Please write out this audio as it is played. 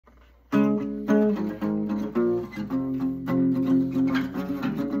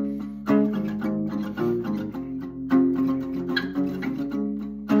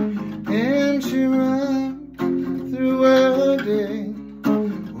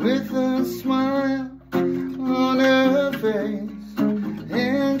a smile on her face,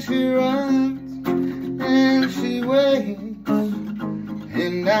 and she runs and she waits,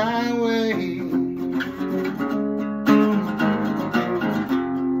 and I wait.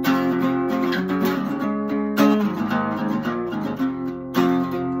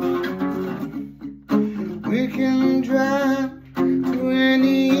 We can drive to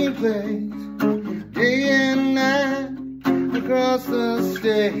any place, day and night, across the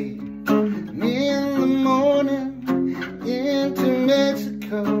state. And in the morning, into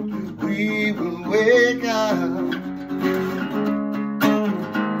Mexico, we will wake up.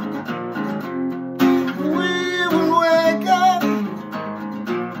 We will wake up.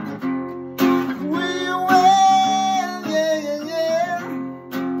 We will, yeah, yeah, yeah.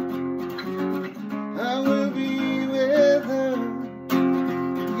 I will be with her,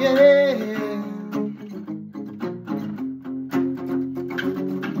 yeah.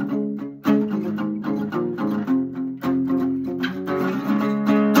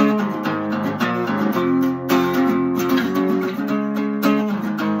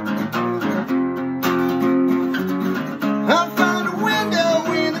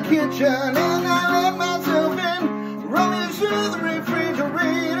 And I let myself in, rummage through the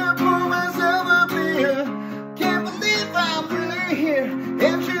refrigerator, pour myself a beer. Can't believe I'm really here,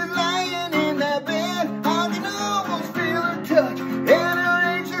 and she's lying in that bed. I can almost feel her touch and her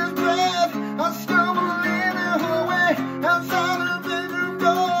anxious breath. I stumble in the hallway outside her bedroom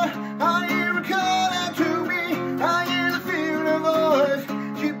door. I hear her call out to me, I hear the fear in her voice.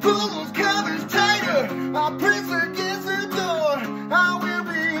 She pulls those covers tighter, I press against the door. I will be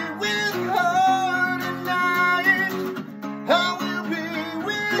with her tonight. I will be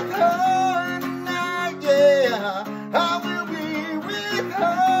with her tonight, yeah. I will be with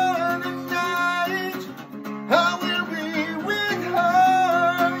her tonight. I will be with her,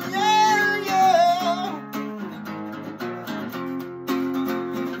 yeah,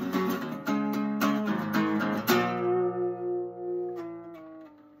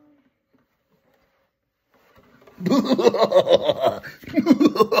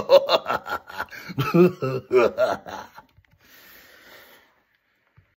 yeah.